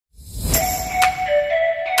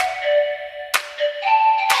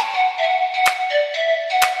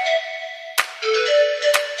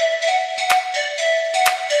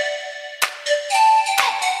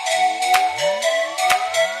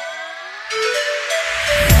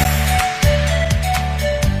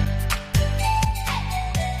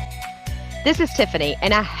This is Tiffany,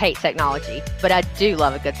 and I hate technology, but I do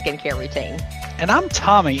love a good skincare routine. And I'm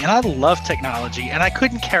Tommy, and I love technology, and I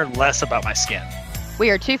couldn't care less about my skin. We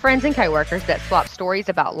are two friends and coworkers that swap stories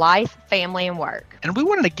about life, family, and work. And we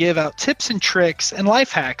wanted to give out tips and tricks and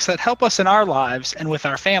life hacks that help us in our lives and with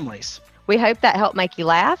our families. We hope that helped make you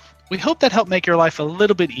laugh. We hope that helped make your life a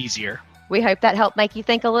little bit easier. We hope that helped make you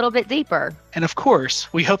think a little bit deeper. And of course,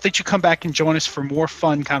 we hope that you come back and join us for more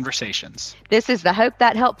fun conversations. This is the Hope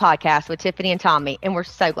That Helped podcast with Tiffany and Tommy, and we're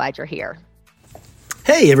so glad you're here.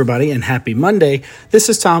 Hey everybody, and happy Monday. This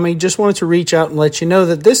is Tommy. Just wanted to reach out and let you know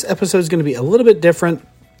that this episode is going to be a little bit different.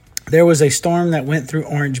 There was a storm that went through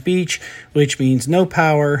Orange Beach, which means no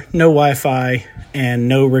power, no Wi-Fi, and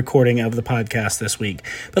no recording of the podcast this week.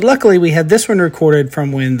 But luckily, we had this one recorded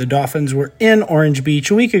from when the Dolphins were in Orange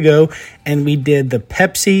Beach a week ago, and we did the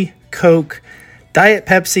Pepsi, Coke, Diet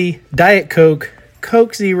Pepsi, Diet Coke,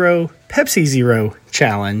 Coke Zero, Pepsi Zero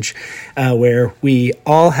challenge, where we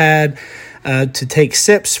all had to take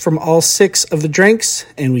sips from all 6 of the drinks,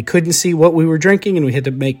 and we couldn't see what we were drinking, and we had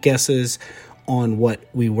to make guesses on what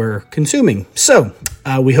we were consuming. So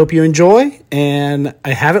we hope you enjoy, and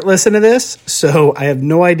I haven't listened to this, so I have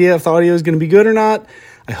no idea if the audio is going to be good or not.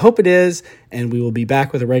 I hope it is, and we will be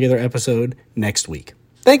back with a regular episode next week.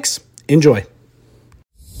 Thanks. Enjoy.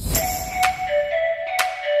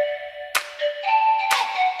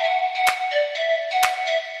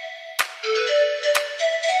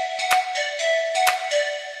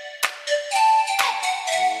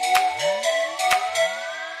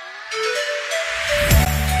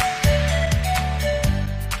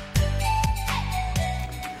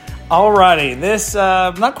 Alrighty, this,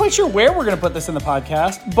 I'm not quite sure where we're going to put this in the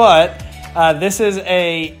podcast, but this is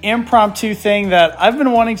a impromptu thing that I've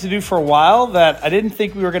been wanting to do for a while that I didn't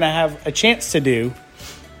think we were going to have a chance to do.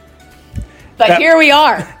 But here we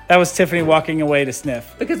are. That was Tiffany walking away to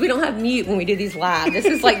sniff. Because we don't have mute when we do these live. This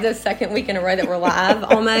is like the second week in a row that we're live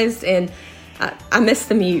almost, and I missed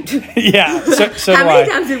the mute. Yeah, so How many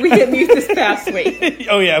times did we get mute this past week?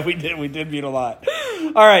 Oh yeah, we did mute a lot.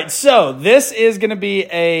 All right, so this is going to be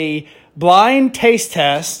a blind taste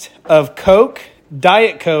test of Coke,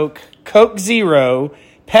 Diet Coke, Coke Zero,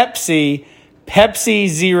 Pepsi, Pepsi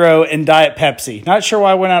Zero, and Diet Pepsi. Not sure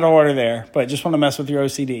why I went out of order there, but just want to mess with your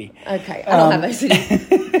OCD. Okay, I don't have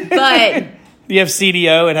OCD. But you have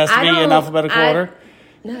CDO, it has to be in alphabetical order?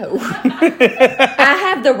 No. I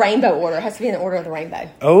have the rainbow order. It has to be in the order of the rainbow.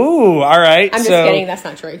 Oh, all right. I'm just kidding. That's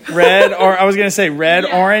not true. Red, or I was going to say red,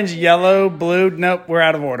 orange, yellow, blue. Nope, we're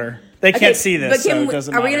out of order. They can't see this, so it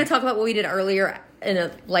doesn't matter. Are we going to talk about what we did earlier in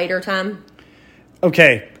a later time?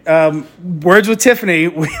 Okay. Words with Tiffany.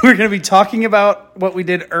 We're going to be talking about what we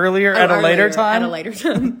did earlier at a later time. At a later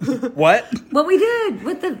time. What? What we did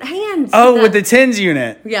with the hands. Oh, with the tins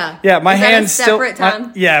unit. Yeah. Yeah, my hand's still. Separate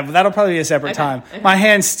time? Yeah, but that'll probably be a separate time. Okay. My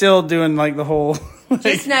hand's still doing like the whole.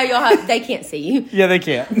 Just know you'll have. They can't see you. Yeah, they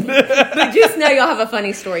can't. But just know you'll have a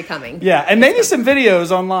funny story coming. Yeah, and maybe some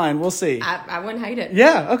videos online. We'll see. I wouldn't hate it.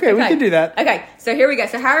 Yeah. Okay, we can do that. Okay, so here we go.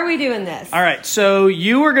 So how are we doing this? All right. So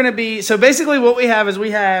you are going to be. So basically, what we have is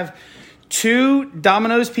we have 2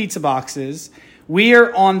 Domino's pizza boxes. We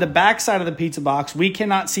are on the back side of the pizza box. We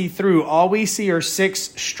cannot see through. All we see are 6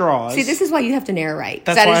 straws. See, this is why you have to narrate.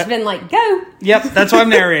 That's I've just been like, go. Yep, that's why I'm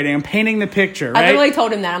narrating. I'm painting the picture, right? I literally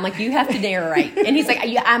told him that. I'm like, you have to narrate. And he's like,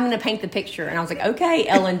 I'm going to paint the picture. And I was like, okay,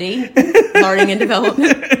 L&D, learning and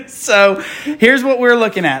development. So here's what we're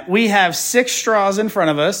looking at. We have 6 straws in front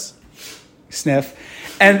of us. Sniff.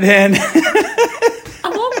 And then... I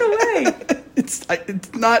walked away.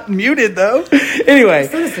 It's not muted, though. Anyway,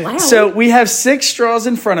 so we have 6 straws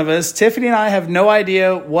in front of us. Tiffany and I have no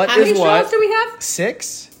idea what is what. How many straws do we have?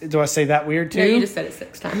 6? Do I say that weird, too? No, you just said it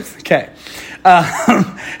 6 times. Okay.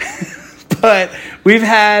 But we've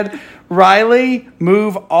had Riley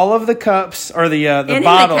move all of the cups, or the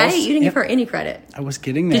bottles. You didn't give her any credit. I was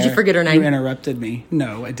getting there. Did you forget her name? You interrupted me.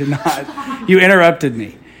 No, I did not. You interrupted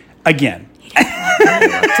me. Again.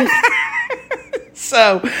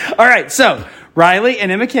 So, all right. So, Riley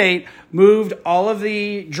and Emma Kate moved all of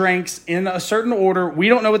the drinks in a certain order. We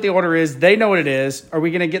don't know what the order is. They know what it is. Are we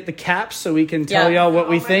going to get the caps so we can tell y'all what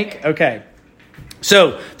we think? Okay.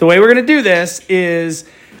 So, the way we're going to do this is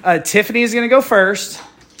Tiffany is going to go first,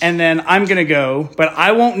 and then I'm going to go, but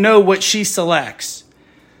I won't know what she selects.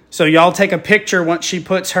 So, y'all take a picture once she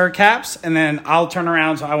puts her caps, and then I'll turn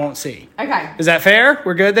around so I won't see. Okay. Is that fair?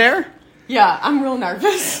 We're good there? Yeah, I'm real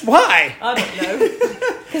nervous. Why? I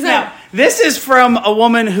don't know. Now, this is from a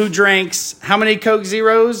woman who drinks how many Coke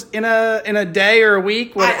Zeros in a day or a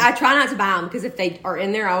week? I try not to buy them because if they are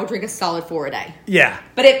in there, I will drink a solid 4 a day. Yeah.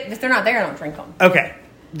 But if they're not there, I don't drink them. Okay.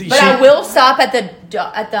 But I will stop at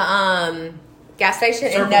the gas station,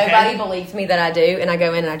 Circle and nobody K? believes me that I do. And I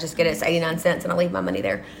go in and I just get it. It's 89 cents, and I leave my money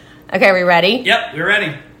there. Okay, are we ready? Yep, we're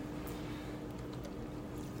ready.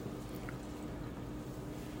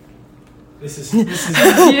 This is. You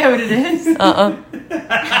know what it is?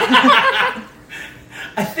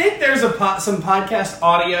 I think there's some podcast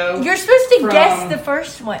audio. You're supposed to From- guess the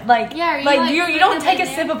first one. Like, Yeah, are you, like, like, you putting don't them take a in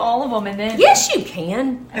sip there? of all of them and then. Yes, you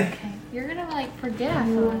can. Okay. You're gonna like forget. I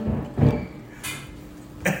feel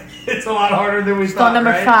like. It's a lot harder than we Thought thought. number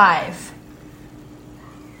right? 5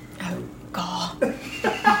 Oh God.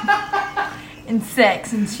 and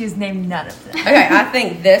 6, and she's named none of them. Okay, I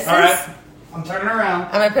think this All is. right, I'm turning around.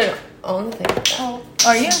 I'm gonna put it on the thing. Oh,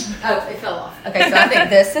 Are you? Oh, it fell off. Okay, so I think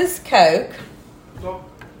this is Coke.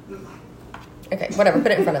 Okay, whatever.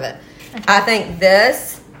 Put it in front of it. I think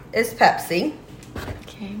this is Pepsi.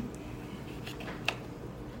 Okay.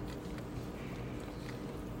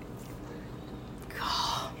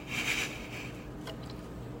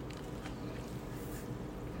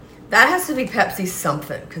 That has to be Pepsi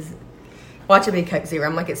something, because watch it be Coke Zero.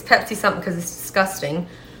 I'm like, it's Pepsi something because it's disgusting,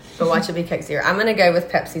 but watch it be Coke Zero. I'm going to go with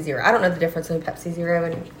Pepsi Zero. I don't know the difference between Pepsi Zero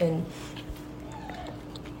and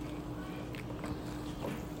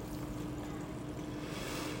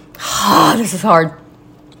this is hard.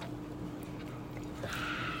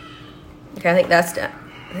 Okay, I think that's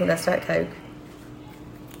Diet Coke.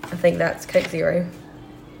 I think that's Coke Zero.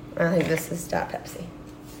 I think this is Diet Pepsi.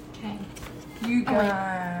 okay. You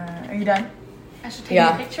got. Are you done? I should take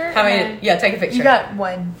a picture. How many? and then- Yeah, take a picture. You got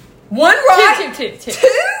 1. one right. Two. Two?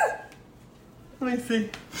 Let me see.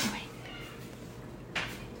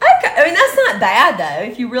 Okay, I mean that's not bad though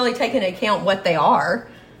if you really take into account what they are,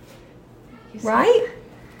 right?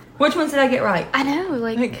 Which ones did I get right? I know,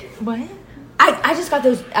 like. What? I just got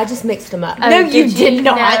those. I just mixed them up. Oh, No, you did did you?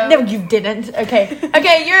 not. No. No, you didn't. Okay.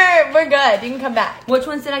 Okay, we're good. You can come back. Which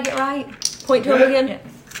ones did I get right? Point to them again. Yes.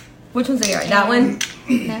 Which ones did I get right? That one.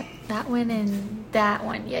 That one and that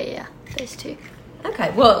one. Yeah. Those two.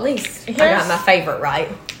 Okay. Well, at least I Here's- got my favorite right.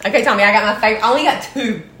 Okay, Tommy, I got my favorite. I only got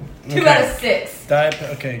 2. 2 out of 6. Diet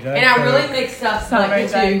And I really mixed up Some like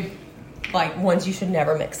the right two, like ones you should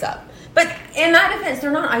never mix up. But in my defense,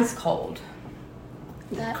 they're not ice cold.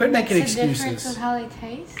 That Quit making makes a difference excuses. of how they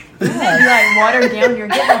taste. You like water down. You're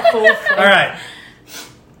getting a full flavor. All right.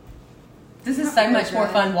 This is so much more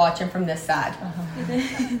fun watching from this side.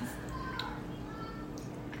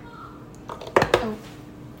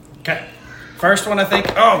 Okay. First one I think.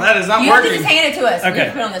 Oh, that is not You have to working. just hand it to us. You have Okay.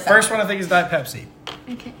 to put it on this side. First one I think is Diet Pepsi.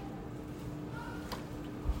 Okay.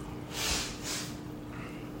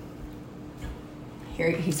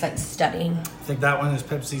 Here he's like studying. I think that one is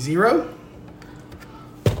Pepsi Zero.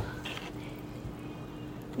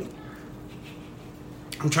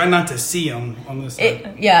 I'm trying not to see them on this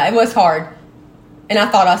side. It was hard, and I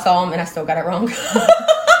thought I saw him, and I still got it wrong. So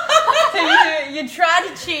you tried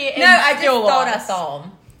to cheat. And No, I just still thought I lost. saw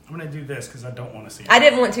him. I'm gonna do this because I don't want to see it. I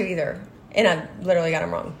didn't want to either, and I literally got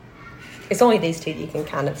him wrong. It's only these two you can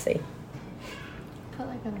kind of see. Put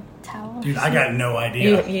like a towel. Dude, I got no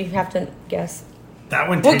idea. You have to guess. That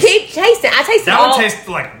one Well, tastes. keep tasting. I tasted That all. one tastes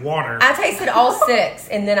like water. I tasted all 6,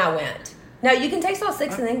 and then I went. No, you can taste all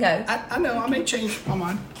 6 and then go. I know. I may change my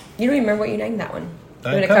mind. You don't even remember what you named that one. You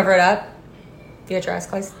Diet want to Coke. cover it up? You got your eyes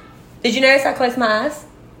closed? Did you notice I closed my eyes?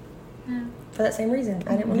 No. For that same reason.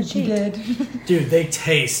 I didn't want to cheat. Dude, they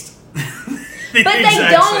taste. But they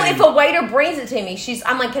don't if a waiter brings it to me.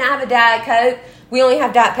 I'm like, can I have a Diet Coke? We only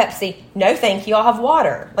have Diet Pepsi. No, thank you. I'll have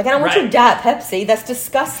water. Like, I don't want your Right. Diet Pepsi. That's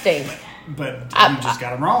disgusting. But you just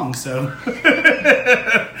got them wrong, so. All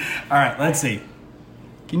right, let's see.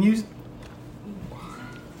 Can you.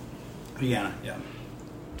 Yeah.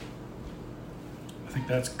 I think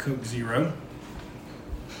that's Coke Zero.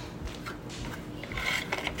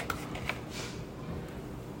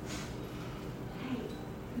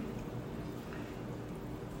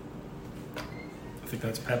 I think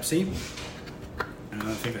that's Pepsi. And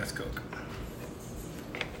I think that's Coke.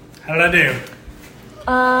 How did I do?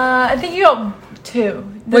 I think you got 2.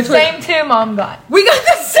 The Which one? same 2 Mom got. We got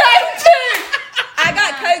the same two. I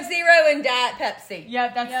got Coke Zero and Diet Pepsi.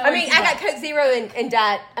 Yeah, that's. I mean, I got Coke Zero and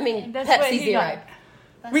Diet. I mean, That's what Pepsi he Zero.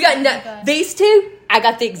 got. We got these two. I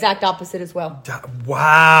got the exact opposite as well.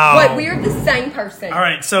 Wow. But we're the same person. All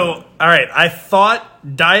right. I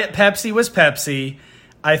thought Diet Pepsi was Pepsi.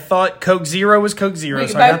 I thought Coke Zero was Coke Zero. We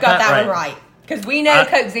so both I got that one right because we know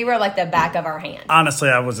Coke Zero like the back of our hand. Honestly,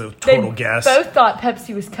 that was a They total guess. both thought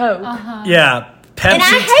Pepsi was Coke. Yeah, Pepsi. And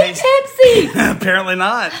I hate Pepsi. Apparently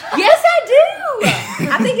not. Yes, I do.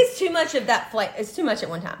 I think it's too much of that flavor. It's too much at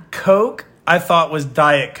one time. Coke. I thought was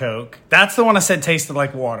Diet Coke. That's the one I said tasted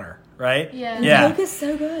like water, right? Yeah. Coke is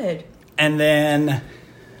so good. And then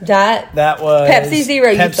That was Pepsi Zero.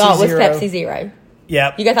 You Pepsi thought was Zero. Pepsi Zero.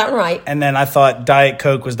 Yep. You got that one right. And then I thought Diet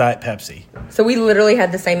Coke was Diet Pepsi. So we literally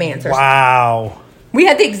had the same answers. Wow. We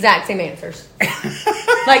had the exact same answers.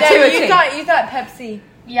 Like No, two or you two. thought Pepsi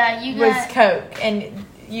Yeah, you was got. Coke, and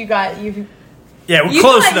you Yeah, we're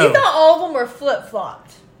close though. You thought all of them were flip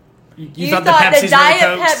flopped. You thought the Pepsis the Diet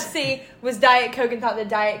were the Cokes? Pepsi was Diet Coke, and thought the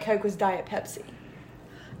Diet Coke was Diet Pepsi.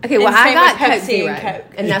 Okay, well, And I same got with Coke Pepsi Zero, and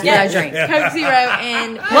Coke. and that's Yes. what I drink. Coke Zero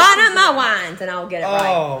and Line up my wines, and I'll get it right.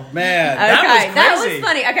 Oh man, Okay, that was crazy.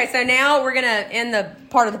 funny. Okay, so now we're gonna end the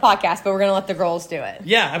part of the podcast, but we're gonna let the girls do it.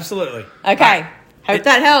 Yeah, absolutely. Okay, hope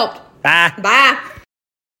that helped. Bye. Bye.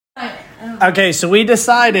 Okay, so we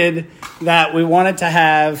decided that we wanted to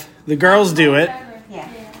have the girls do it. Yeah.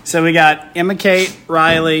 So we got Emma, Kate,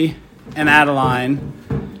 Riley, and Adeline,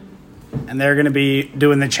 and they're going to be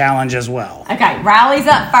doing the challenge as well. Okay, Riley's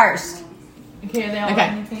up first. Okay, are they all Okay.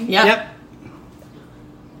 anything? Yep.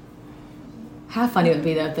 How funny would it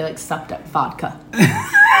be though if they like sucked up vodka?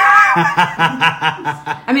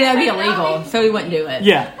 I mean, that would be illegal, so we wouldn't do it.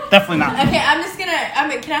 Yeah, definitely not. Okay, I'm just gonna.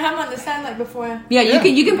 Can I have them on the side like before? Yeah,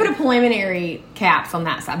 you can put a preliminary caps on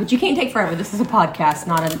that side, but you can't take forever. This is a podcast,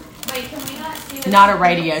 not Wait, can we not see not a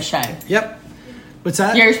radio show. Yep. What's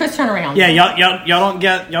that? Yeah, you're supposed to turn around. Yeah, y'all don't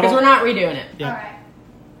get y'all because we're don't. not redoing it. Yeah. All right.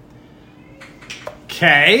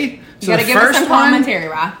 Okay. You So gotta the give us first some one. commentary,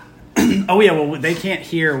 right? Oh yeah, well they can't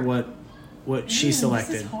hear what she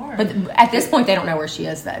selected. But at this point, they don't know where she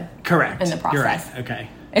is, though. Correct. In the You're process. right. Okay.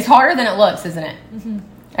 It's harder than it looks, isn't it? Mm-hmm.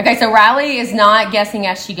 Okay, so Riley is not guessing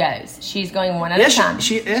as she goes. She's going one at a time.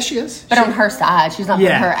 she is. But on her side, she's not putting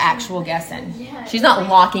Yeah. her actual guessing. She's not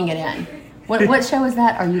locking it in. What show is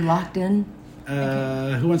that? Are you locked in?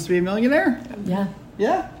 Who Wants to Be a Millionaire? Yeah.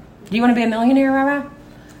 Yeah. Do you want to be a millionaire, Rara?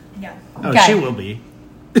 Yeah. Oh, Okay. she will be.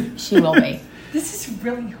 She will be. This is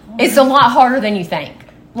really hard. It's a lot harder than you think.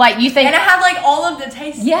 Like, you think... And I have like all of the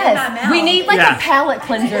taste in my yes, mouth. we need like Yeah. a palate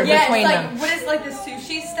cleanser Yeah, between it's like them. what is like the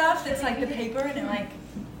sushi stuff that's like the paper and it like,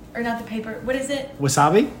 or not the paper. What is it?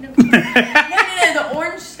 Wasabi? No, the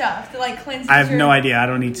orange stuff that like cleanses. I have your... no idea. I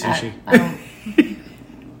don't eat sushi.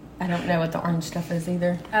 I don't know what the orange stuff is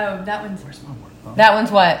either. Oh, that one's That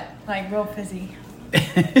one's what? like real fizzy. So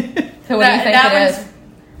what do you think it is?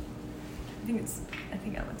 I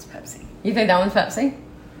think that one's Pepsi. You think that one's Pepsi?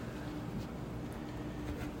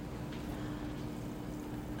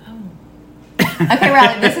 Okay,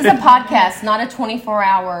 Riley, this is a podcast, not a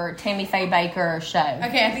 24-hour Tammy Faye Baker show.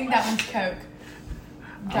 Okay, I think that one's Coke.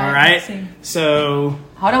 All right. Pepsi. So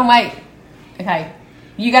Hold on, wait. Okay.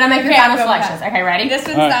 You got to make your Okay, final I'll go with selections. that. Okay, ready? This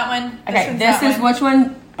one's All right. that one. Okay, one's this that is one. which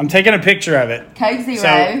one? I'm taking a picture of it. Coke Zero,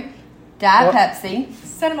 So- Diet What? Pepsi.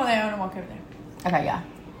 Set them on there. I want to walk over there. Okay, yeah.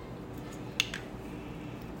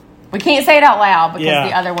 We can't say it out loud because Yeah.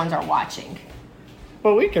 the other ones are watching.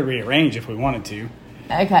 Well, we could rearrange if we wanted to.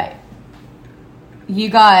 Okay. You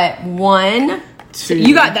got one. Two.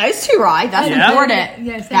 You got those two right. That's Yeah. important.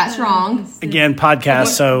 Yes, That's wrong. Again, podcast.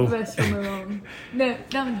 So rest of them are wrong. No,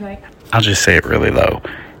 that one's right. I'll just say it really low.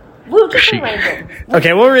 We'll just rearrange them.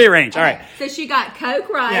 okay, we'll rearrange. All right. So she got Coke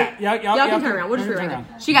right. Yeah, y'all can can- turn around. We'll just turn rearrange around.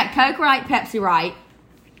 them. She got Coke right, Pepsi right.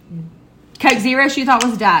 Coke Zero she thought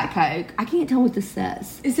was Diet Coke. I can't tell what this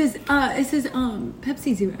says. It says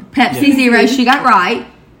Pepsi Zero. Pepsi Zero she got right.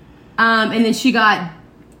 And then she got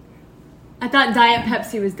I thought Diet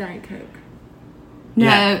Pepsi was Diet Coke. no,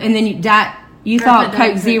 Yeah. and then you thought thought Diet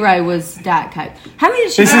Coke Coke. Zero was Diet Coke. How many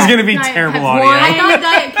did she This get? is going to be Diet terrible Pepsi. audio. I thought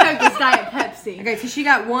Diet Coke was Diet Pepsi. Okay, so she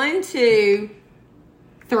got 1, 2,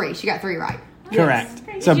 3. She got 3 right. Correct.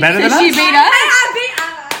 So better than So she us. beat us.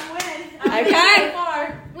 I Okay.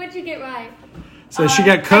 What'd you get right? So she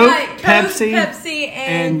got Coke, got Coke, Pepsi, Pepsi,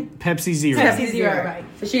 and Pepsi Zero. Pepsi Zero. Right.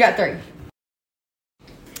 So she got 3.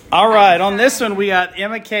 All right. On this one, we got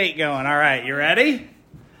Emma Kate going. All right. You ready?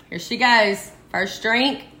 Here she goes. First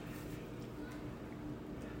drink.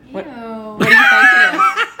 What do Oh. you think it is?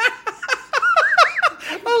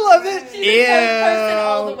 I love it. She's a Coke person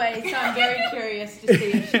all the Ew. way, so I'm very curious to see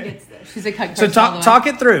if she gets this. She's a Coke So person all the way. talk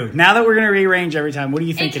it through. Now that we're going to rearrange every time, what do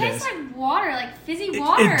you think It it tastes is? like water, like fizzy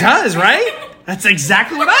water. It does, right? That's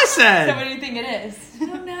exactly what I So what said. do you think it is? I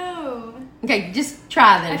don't know. Okay, just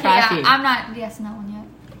try then. Okay, Try a yeah, few. I'm not guessing that one yet.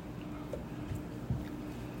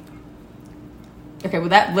 Okay, well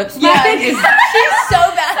that lip Yeah, smacking is. she's so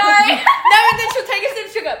bad. Sorry. No, and then she'll take a sip,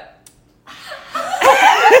 she'll go.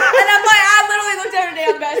 And I'm like, I literally looked over to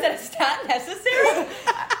Dan and I said, "Is that necessary?"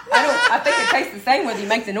 I think it tastes the same whether you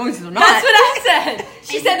make the noises or not. That's what I said.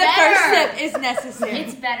 She said the first sip is necessary.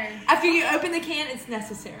 It's better. After you open the can, it's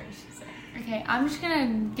necessary. She said. Okay, I'm just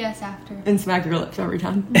gonna guess after. And smack your lips every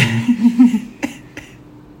time.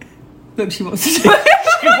 Look, she wants to do it.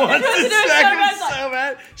 She wants to smack it so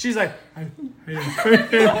bad. She's like,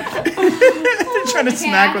 trying to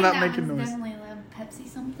smack without making noise. Definitely love Pepsi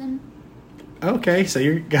something. Okay, so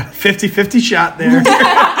you got a 50-50 shot there.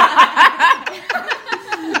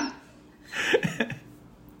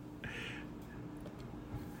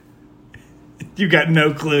 You got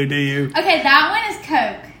no clue, do you? Okay, that one is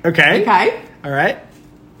Coke. Okay. Okay. All right.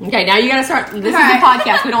 Okay, now you gotta start. This is Alright. a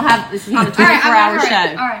podcast. We don't have, this is not a 24-hour show.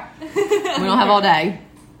 Alright. We don't have all day.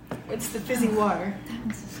 It's the fizzy water.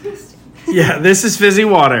 Yeah, this is fizzy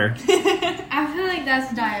water. I feel like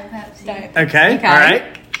that's Diet Pepsi. Okay. Okay. All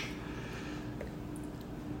right.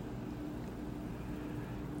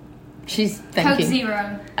 She's Coke thinking.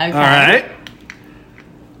 Zero. Okay. All right.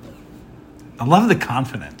 I love the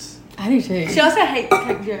confidence. I do too. She also hates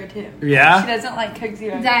Coke Zero too. She Yeah. doesn't like Coke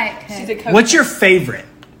Zero. Diet Coke. She's a Coke. What's your favorite?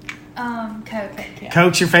 Coke.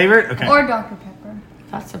 Coke's your favorite? Okay. Or Dr. Pepper.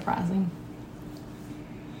 That's surprising.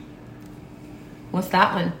 What's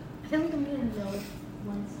that one? I feel like I'm doing those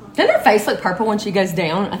ones. Doesn't her face look purple when she goes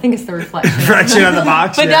down? I think it's the reflection. Reflection on the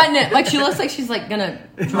box. But yeah. doesn't it? Like she looks like she's like gonna.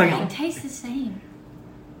 Like, It tastes the same.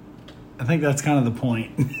 I think that's kind of the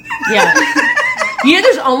point. Yeah. You know,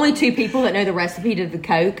 there's only 2 people that know the recipe to the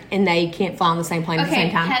Coke, and they can't fly on the same plane at the Okay,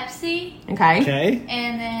 same time. Pepsi Okay. Okay.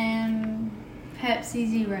 and then Pepsi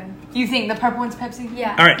Zero. You think the purple one's Pepsi?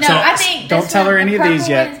 Yeah. All right, No, so I think don't this tell her one, any the of these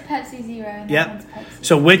purple yet. one is Pepsi Zero and Yep. that one's Pepsi.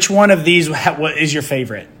 So which one of these? What is your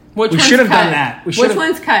favorite? Which we one's should have Coke? done that. We Which should have.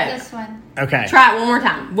 one's Coke? This one. Okay. Try it one more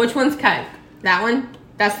time. Which one's Coke? That one?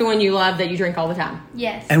 That's the one you love that you drink all the time.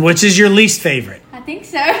 Yes. And which is your least favorite? I think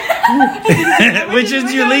so. Which is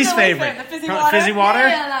Which your one is least the least favorite? favorite? The fizzy water? Fizzy water?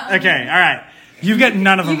 Yeah, that one. Okay. All right. You've got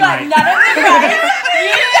none of them You got right. none of them right.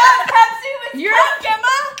 You got Pepsi with Your- Coke,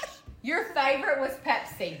 Emma. Your favorite was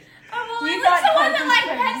Pepsi. You That's the thought one Coke that was like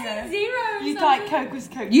Coke Pepsi Zero. Zero. or You something. thought Coke was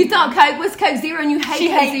Coke. You thought Coke was Coke Zero, and you hate She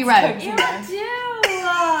Coke hates Zero. Coke Yeah, Zero. I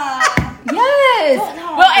do. Yes.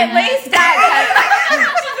 Well, at least Diet Coke.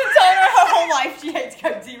 She's been telling her whole life she hates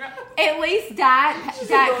Coke Zero. At least Diet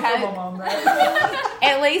Coke.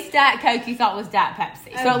 At least Diet Coke you thought was Diet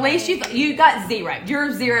Pepsi. So at least you got 0.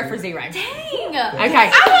 You're 0 for 0. Dang. Okay.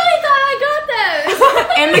 I really thought I got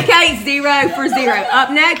those. Emma Kate 0 for 0.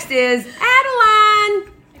 Up next is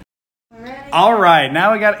Adeline. All right.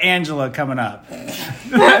 Now we got Angela coming up.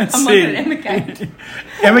 Let's I'm see. looking at Emma Kate.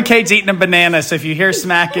 Emma Kate's eating a banana, so if you hear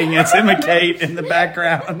smacking, it's Emma Kate in the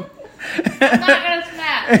background. I'm not gonna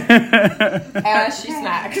smack. As she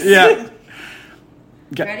smacks. Yeah.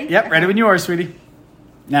 Ready? Yep, ready when you are, sweetie.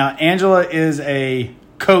 Now, Angela is a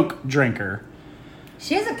Coke drinker.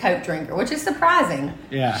 She is a Coke drinker, which is surprising.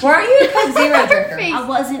 Yeah. Why are you a Coke Zero drinker? I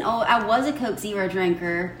wasn't. I was a Coke Zero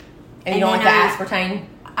drinker. And you don't like the then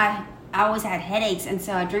aspartame? I always had headaches, and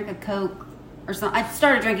so I drank a Coke, or some. I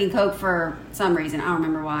started drinking Coke for some reason. I don't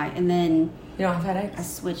remember why. And then You don't have I headaches?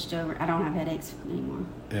 switched over. I don't have headaches anymore.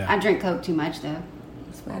 Yeah. I drink Coke too much though.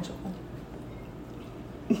 It's magical.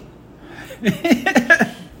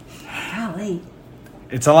 Golly,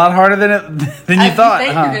 It's a lot harder than you thought. I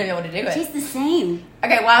think huh? you're going to be able to do it. tastes the same.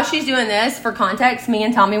 Okay, while she's doing this, for context, me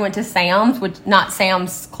and Tommy went to Sam's, which not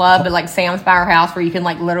Sam's Club, but like Sam's by our house, where you can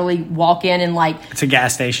like literally walk in and like, It's a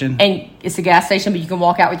gas station. and it's a gas station, but you can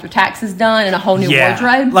walk out with your taxes done and a whole new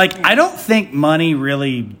wardrobe. Like, I don't think money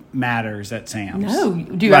really matters at Sam's. No,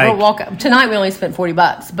 do you ever walk up? Tonight we only spent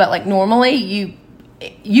 $40, but like normally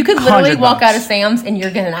you could literally walk $100. out of Sam's and you're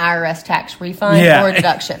getting an IRS tax refund Yeah. or a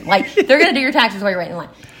deduction. Like they're gonna do your taxes while you're waiting in line.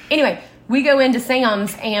 Anyway, we go into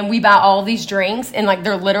Sam's and we buy all these drinks, and like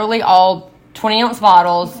they're literally all 20-ounce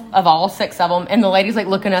bottles of all 6 of them, and the lady's like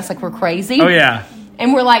looking at us like we're crazy. Oh, yeah.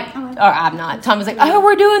 And we're like, or I'm not. Tom was like, oh,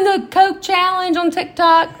 we're doing the Coke challenge on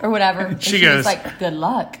TikTok or whatever. And She she was goes, like, good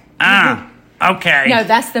luck. Okay. No,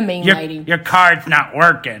 that's the mean lady. Your card's not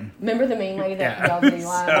working. Remember the mean lady that Yeah. yelled at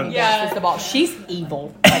Eli? So- When he dashes the ball? She's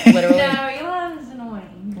evil. Like, literally. No, Elon's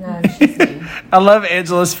annoying. No, she's mean. I love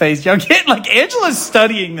Angela's face. Y'all get, like, Angela's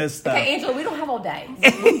studying this stuff. Okay, Angela, we don't have all day.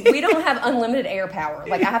 We don't have unlimited air power.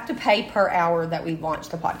 Like, I have to pay per hour that we launch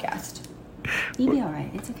the podcast. You'll be all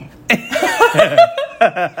right. It's okay.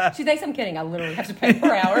 She thinks I'm kidding. I literally have to pay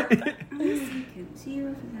per hour. Coke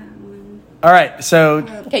Zero for that one. All right, so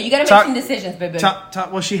Okay, you got to make Talk- some decisions, boo boo.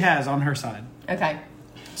 well, she has on her side. Okay.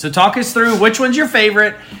 So talk us through which one's your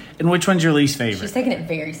favorite and which one's your least She's favorite. taking it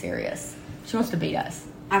very serious. She wants to beat us.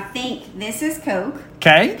 I think this is Coke,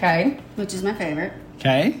 Okay. Okay. which is my favorite.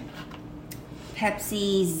 Okay.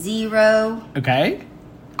 Pepsi Zero, Okay.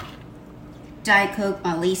 Diet Coke,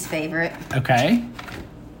 my least favorite. Okay.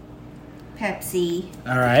 Pepsi,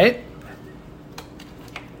 All right.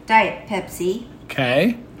 Diet Pepsi,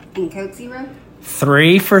 Okay. and Coke Zero.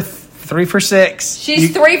 3 for 6.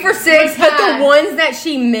 She's 3 for 6, but the ones that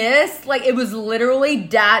she missed, like it was literally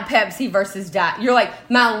Diet Pepsi versus Diet. You're like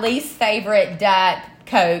my least favorite Diet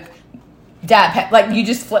Coke, Diet Pepsi. Like you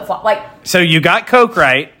just flip flop. Like So you got Coke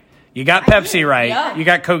right. You got Pepsi right. Yeah. You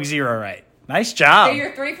got Coke Zero right. Nice job. so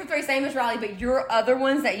you're 3 for 3, same as Riley, but your other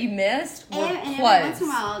ones that you missed were And every close. once in a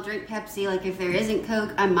while, I'll drink Pepsi. Like if there isn't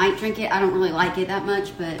Coke, I might drink it. I don't really like it that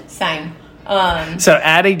much, but Same. So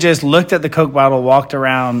Addie just looked at the Coke bottle, walked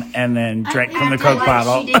around, and then drank from the acted Coke like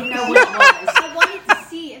bottle. she didn't know what it was. I wanted to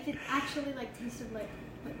see if it actually like tasted like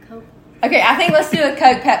Coke. Okay, I think let's do a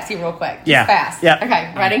Coke Pepsi real quick. Just Yeah. fast. Yeah.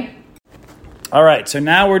 Okay, ready? All right, so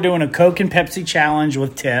now we're doing a Coke and Pepsi challenge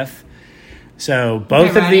with Tiff. So both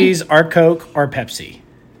Okay, of ready? these are Coke or Pepsi.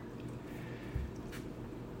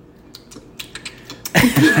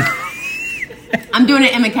 I'm doing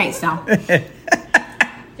it Emma Kate style.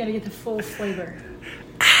 Gotta get the full flavor.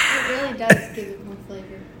 It really does give it more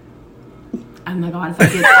flavor. Oh my god, if I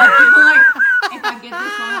get if I get this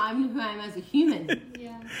wrong, I'm who I am as a human.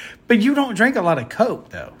 Yeah. But you don't drink a lot of Coke,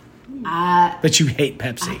 though. But you hate I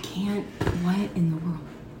Pepsi. can't. What in the world?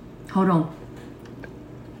 Hold on.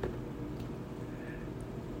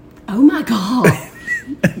 Oh my god.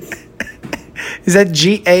 Is that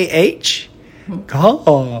GAH?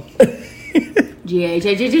 Oh.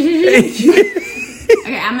 G-H-H-H-H-H.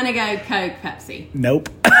 Okay, I'm gonna go Coke Pepsi. Nope.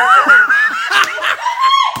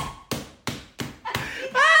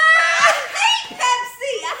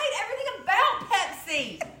 Pepsi! I hate everything about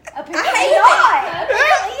Pepsi!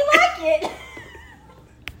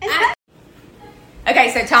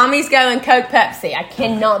 Okay, so Tommy's going Coke Pepsi. I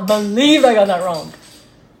cannot believe I got that wrong.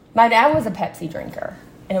 My dad was a Pepsi drinker,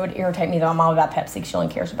 and it would irritate me that my mom got Pepsi because she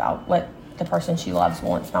only cares about what the person she loves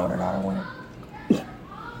wants, not what her daughter wanted.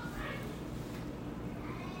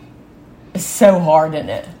 It's so hard, isn't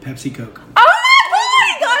it? Pepsi Coke. Oh my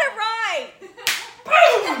god, he got it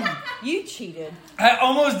right! Boom! You cheated. I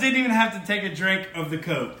almost didn't even have to take a drink of the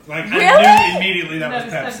Coke. Like, Really? I knew immediately that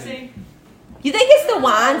was Pepsi. You think it's the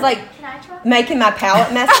wines, like, Can I try? making my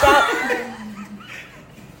palate messed up?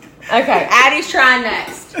 Okay, Addie's trying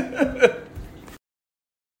next.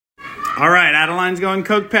 All right, Adeline's going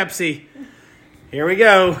Coke Pepsi. Here we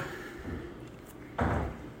go.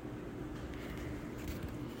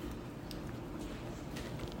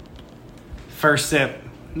 First sip.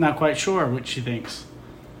 Not quite sure what she thinks.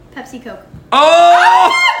 Pepsi Coke.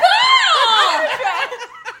 Oh!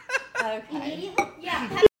 Okay.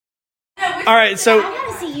 Yeah. All right, so I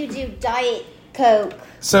want to see you do Diet Coke.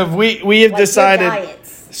 we have Like your decided.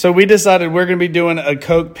 diets. So we decided we're going to be doing a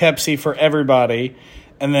Coke Pepsi for everybody,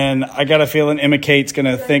 and then I got a feeling Emma Kate's going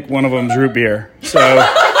to think one of them's root beer. So, It was Addie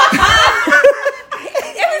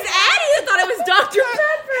that thought it was Dr.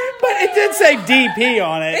 Pepper. but it did say DP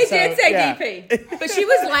on it. It so, did say yeah. DP. But she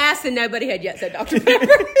was last and nobody had yet said Dr. Pepper.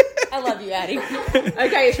 I love you, Addie.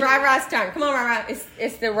 Okay, it's Rai-Rai's turn. Come on, Rai-Rai.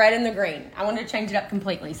 It's the red and the green. I wanted to change it up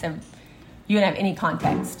completely so you wouldn't have any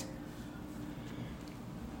context.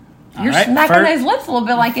 You're All right, smacking those lips a little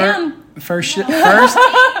bit like him. First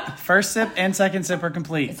sip and second sip are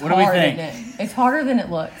complete. It's What do we hard, think? isn't it? It's harder than it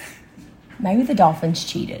looks. Maybe the Dolphins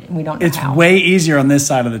cheated and we don't know It's how. way easier on this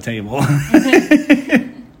side of the table.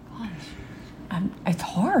 It's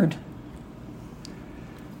hard.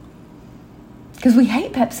 Because we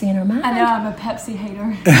hate Pepsi in our mind. I know, I'm a Pepsi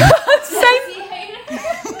hater.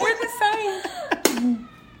 Same. We're the same.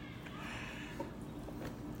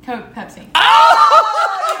 Coke, Pepsi.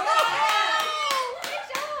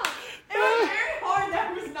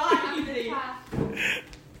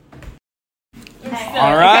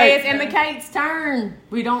 All right. Okay, it's Emma Kate's turn.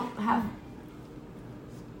 We don't have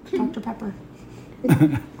Dr. Pepper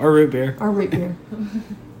Or root beer. or root beer.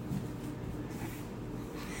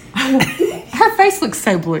 Her face looks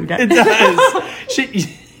so blue, doesn't It it?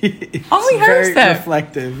 does. Only it's hers, very though.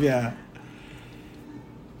 reflective, yeah.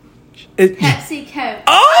 Pepsi Coke.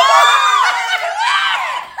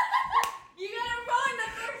 You gotta run the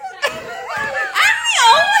first time. I'm the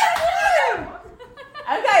only one.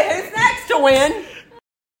 Okay, who's next to win?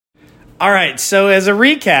 All right, so as a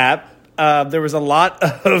recap, there was a lot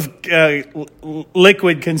of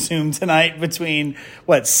liquid consumed tonight between,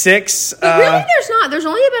 6? But really, there's not. There's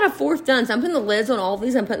only about a fourth done. So I'm putting the lids on all of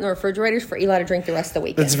these. I'm putting the refrigerators for Eli to drink the rest of the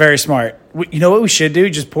weekend. That's very smart. You know what we should do?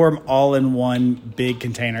 Just pour them all in one big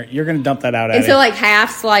container. You're going to dump that out at And it. so like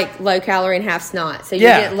half's like low calorie and half's not. So you're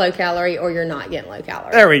Yeah. getting low calorie or you're not getting low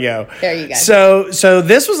calorie. There we go. There you go. So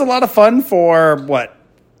this was a lot of fun for,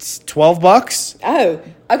 $12. Oh,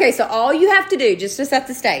 okay. So all you have to do, just to set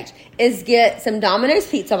the stage, is get some Domino's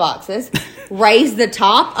pizza boxes, raise the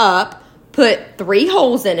top up, put 3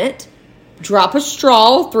 holes in it, drop a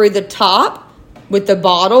straw through the top with the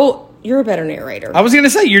bottle. You're a better narrator. I was going to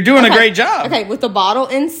say, you're doing a great job. Okay, with the bottle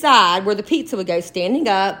inside where the pizza would go, standing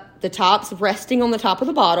up, the top's resting on the top of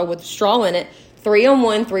the bottle with the straw in it, 3 on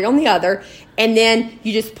one, 3 on the other, and then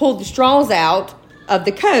you just pull the straws out of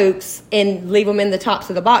the Cokes and leave them in the tops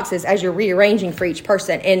of the boxes as you're rearranging for each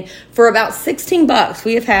person. And for about $16,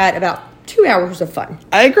 we have had about 2 hours of fun.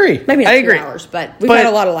 I agree. Maybe not I 2 agree. hours, but we've had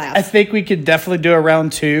a lot of laughs. I think we could definitely do a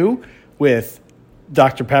round 2 with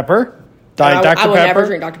Dr. Pepper. I Dr. will never Pepper.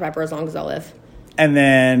 drink Dr. Pepper as long as I live. And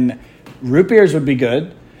then root beers would be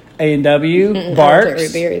good. A&W, I don't Barks. drink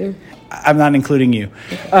root beer either. I'm not including you.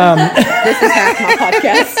 This is half my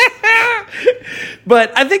podcast.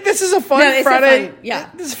 But I think this is a fun No, it's Friday. fun, yeah.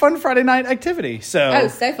 This is a fun Friday night activity. So Oh,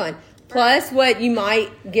 so fun. Plus, what you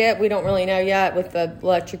might get, we don't really know yet, with the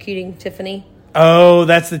electrocuting Tiffany. Oh,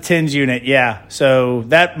 that's the TINS unit. Yeah. So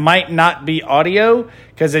that might not be audio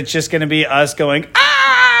because it's just going to be us going,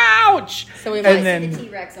 ouch! So we might and then, The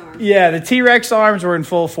T-Rex arm. yeah, the T-Rex arms were in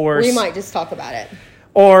full force. We might just talk about it.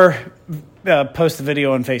 Or post the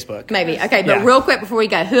video on Facebook. Maybe. Okay, but Yeah. real quick before we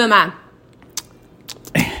go, who am I?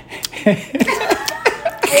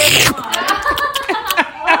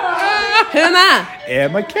 Who am I?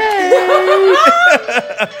 Emma Kay.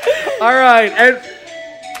 All right.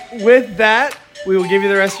 And with that, we will give you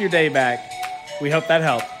the rest of your day back. We hope that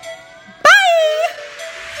helped.